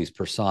often call these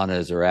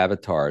personas or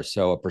avatars.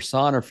 So a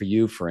persona for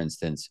you, for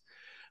instance,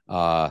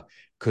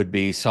 could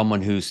be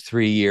someone who's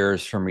 3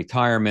 years from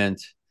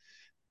retirement.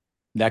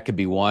 That could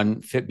be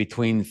one. Fit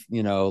between,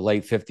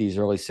 late 50s,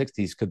 early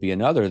 60s could be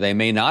another. They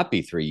may not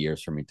be 3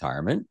 years from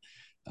retirement.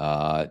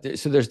 So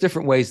there's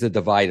different ways to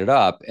divide it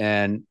up.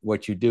 And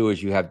what you do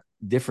is you have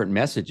different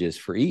messages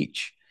for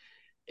each.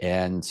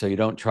 And so you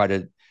don't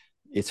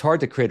it's hard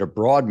to create a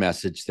broad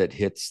message that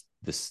hits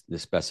the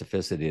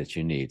specificity that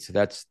you need. So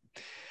that's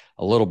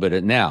a little bit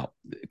of now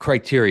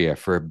criteria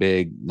for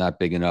big, not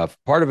big enough.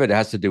 Part of it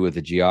has to do with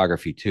the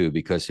geography too,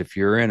 because if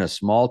you're in a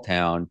small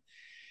town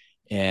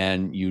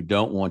and you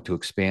don't want to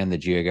expand the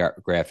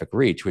geographic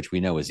reach, which we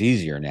know is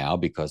easier now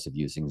because of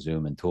using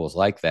Zoom and tools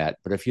like that.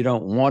 But if you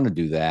don't want to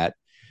do that,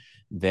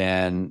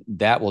 then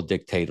that will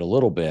dictate a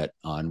little bit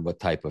on what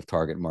type of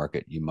target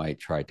market you might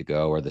try to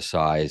go, or the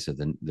size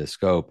of the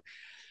scope.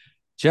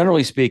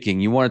 Generally speaking,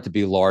 you want it to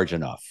be large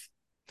enough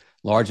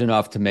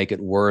to make it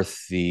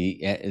worth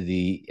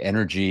the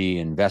energy,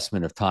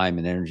 investment of time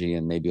and energy,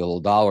 and maybe a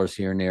little dollars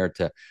here and there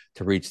to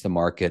reach the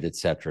market, et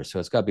cetera. So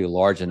it's got to be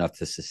large enough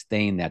to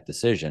sustain that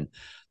decision.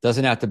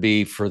 Doesn't have to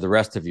be for the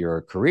rest of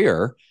your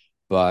career,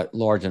 but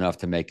large enough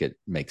to make it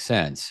make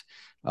sense.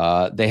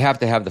 They have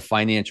to have the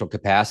financial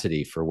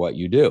capacity for what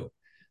you do,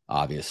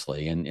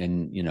 obviously.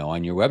 And you know,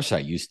 on your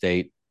website, you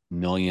state $1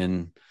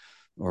 million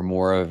or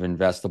more of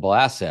investable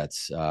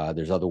assets.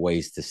 There's other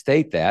ways to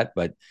state that,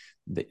 but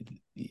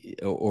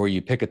or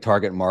you pick a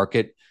target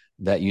market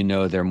that you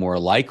know they're more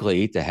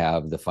likely to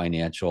have the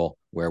financial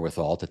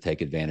wherewithal to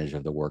take advantage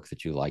of the work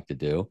that you like to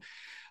do.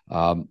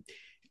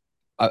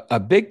 A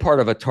big part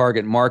of a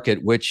target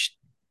market, which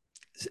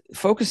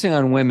focusing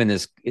on women,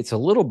 it's a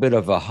little bit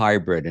of a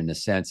hybrid in the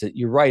sense that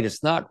you're right,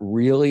 it's not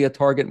really a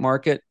target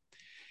market.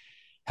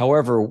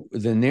 However,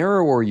 the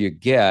narrower you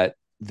get,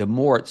 the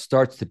more it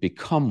starts to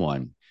become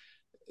one.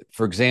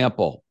 For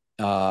example,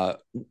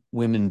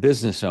 women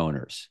business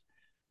owners.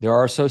 There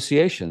are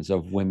associations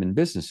of women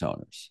business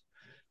owners,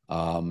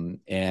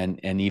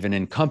 and even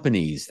in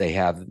companies, they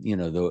have, you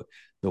know,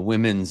 the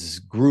women's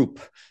group,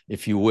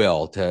 if you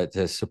will,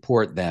 to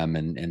support them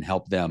and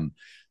help them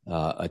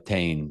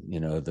attain, you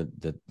know,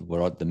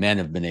 what the men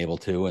have been able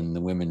to, and the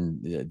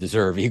women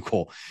deserve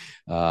equal,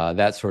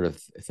 that sort of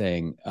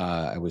thing.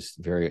 I was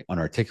very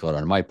unarticulate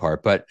on my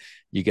part, but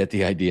you get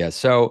the idea.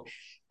 So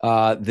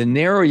the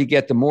narrower you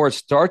get, the more it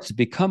starts to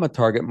become a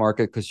target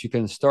market, because you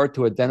can start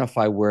to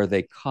identify where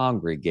they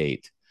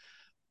congregate,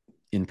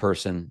 in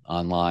person,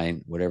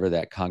 online, whatever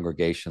that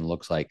congregation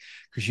looks like.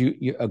 Because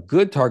a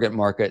good target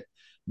market,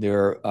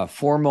 there are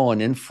formal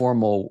and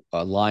informal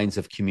lines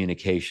of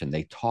communication.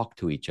 They talk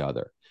to each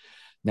other.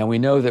 Now, we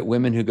know that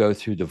women who go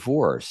through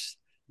divorce,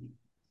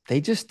 they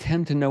just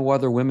tend to know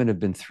other women have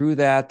been through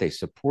that. They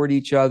support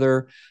each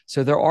other.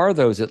 So there are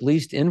those at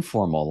least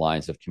informal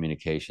lines of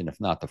communication,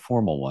 if not the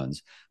formal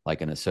ones,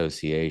 like an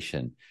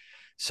association.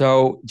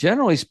 So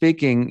generally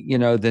speaking, you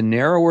know, the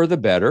narrower, the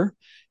better.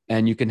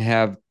 And you can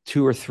have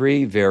 2 or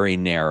 3 very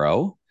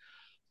narrow.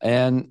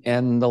 And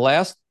the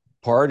last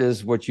part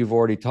is what you've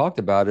already talked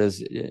about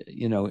is,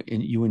 you know,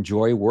 you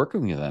enjoy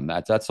working with them.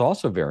 That's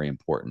also very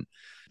important.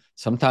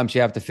 Sometimes you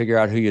have to figure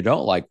out who you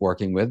don't like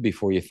working with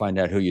before you find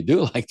out who you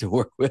do like to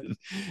work with.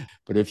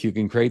 But if you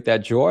can create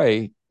that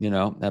joy, you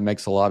know, that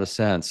makes a lot of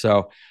sense.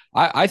 So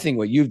I think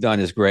what you've done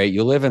is great.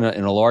 You live in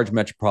a large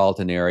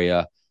metropolitan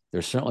area.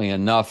 There's certainly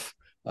enough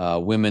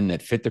women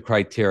that fit the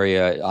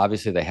criteria.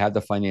 Obviously, they have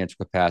the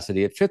financial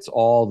capacity. It fits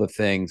all the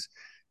things.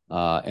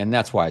 And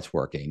that's why it's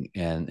working.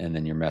 And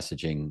then your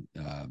messaging,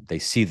 they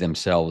see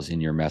themselves in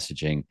your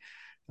messaging.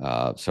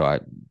 So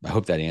I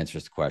hope that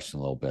answers the question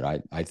a little bit.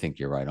 I think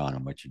you're right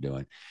on what you're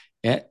doing.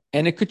 And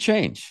it could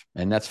change,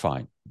 and that's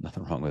fine.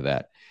 Nothing wrong with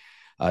that.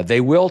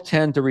 They will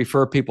tend to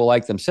refer people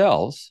like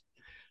themselves.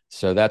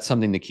 So that's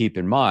something to keep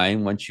in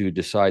mind. Once you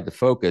decide to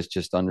focus,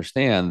 just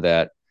understand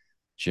that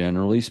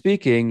generally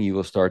speaking, you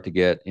will start to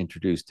get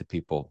introduced to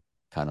people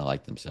kind of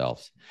like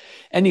themselves.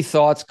 Any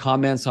thoughts,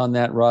 comments on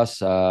that, Russ?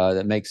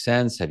 That makes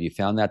sense. Have you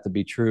found that to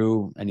be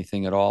true?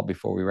 Anything at all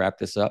before we wrap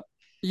this up?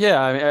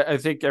 Yeah, I mean, I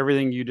think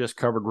everything you just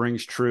covered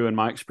rings true in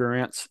my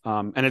experience,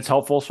 and it's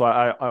helpful. So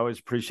I always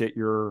appreciate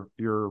your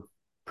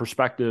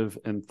perspective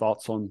and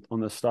thoughts on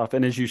this stuff.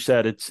 And as you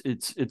said, it's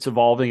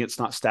evolving. It's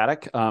not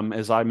static.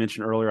 As I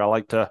mentioned earlier, I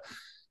like to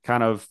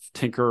kind of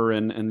tinker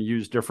and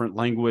use different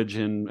language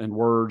and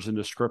words and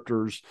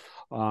descriptors.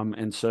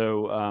 And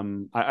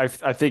so I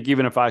think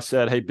even if I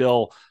said, "Hey,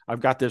 Bill,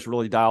 I've got this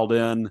really dialed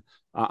in.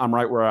 I'm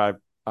right where I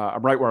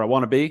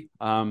want to be."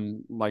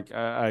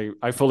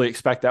 I fully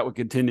expect that would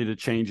continue to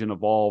change and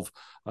evolve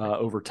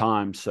over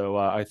time. So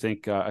I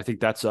think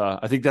that's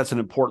an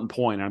important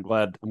point. I'm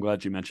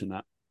glad you mentioned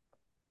that.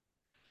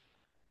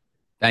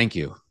 Thank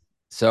you.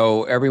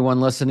 So everyone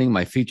listening,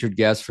 my featured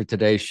guest for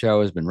today's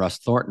show has been Russ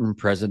Thornton,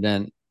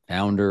 president,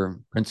 founder,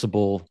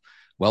 principal,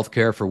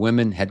 WealthCare for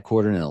Women,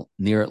 headquartered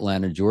near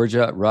Atlanta,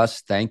 Georgia.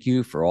 Russ, thank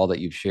you for all that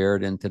you've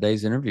shared in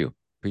today's interview.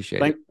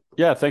 Appreciate it.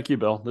 Yeah, thank you,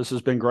 Bill. This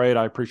has been great.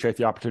 I appreciate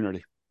the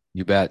opportunity.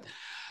 You bet.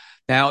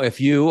 Now,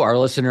 if you, our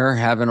listener,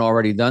 haven't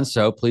already done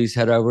so, please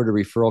head over to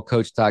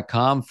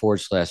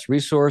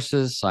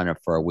referralcoach.com/resources, sign up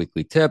for our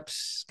weekly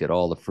tips, get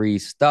all the free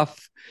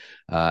stuff,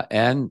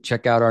 and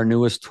check out our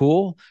newest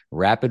tool,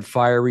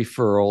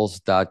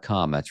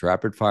 rapidfirereferrals.com. That's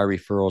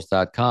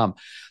rapidfirereferrals.com.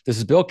 This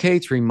is Bill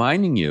Cates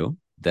reminding you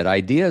that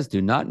ideas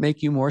do not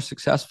make you more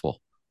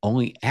successful.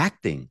 Only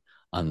acting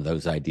on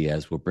those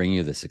ideas will bring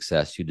you the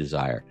success you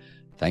desire.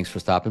 Thanks for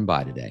stopping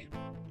by today.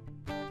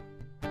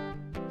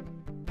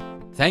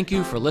 Thank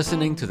you for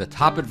listening to the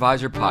Top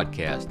Advisor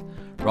Podcast,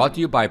 brought to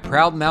you by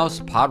Proud Mouse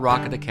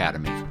PodRocket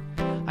Academy.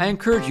 I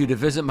encourage you to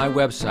visit my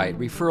website,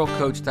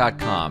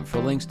 referralcoach.com, for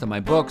links to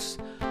my books,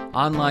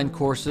 online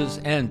courses,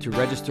 and to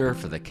register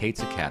for the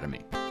Cates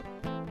Academy.